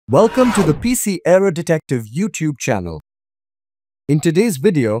Welcome to the PC Error Detective YouTube channel. In today's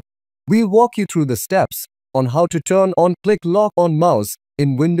video, we'll walk you through the steps on how to turn on Click Lock on mouse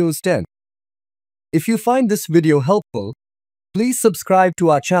in Windows 10. If you find this video helpful, please subscribe to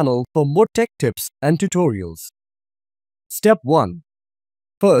our channel for more tech tips and tutorials. Step 1.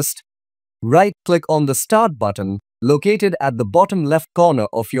 First, right-click on the Start button located at the bottom left corner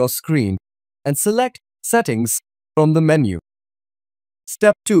of your screen and select Settings from the menu.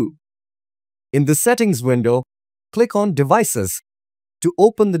 Step 2. In the Settings window, click on Devices to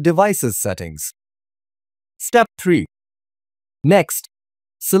open the Devices settings. Step 3. Next,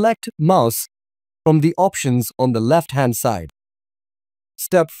 select Mouse from the options on the left-hand side.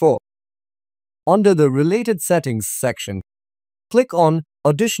 Step 4. Under the Related Settings section, click on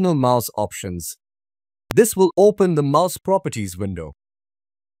Additional Mouse Options. This will open the Mouse Properties window.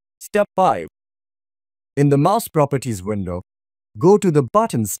 Step 5. In the Mouse Properties window, go to the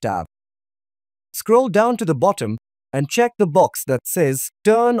Buttons tab. Scroll down to the bottom and check the box that says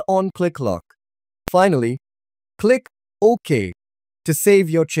Turn on Click Lock. Finally, click OK to save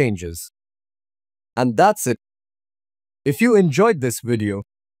your changes. And that's it. If you enjoyed this video,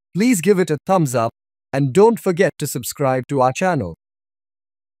 please give it a thumbs up and don't forget to subscribe to our channel.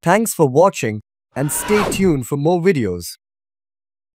 Thanks for watching and stay tuned for more videos.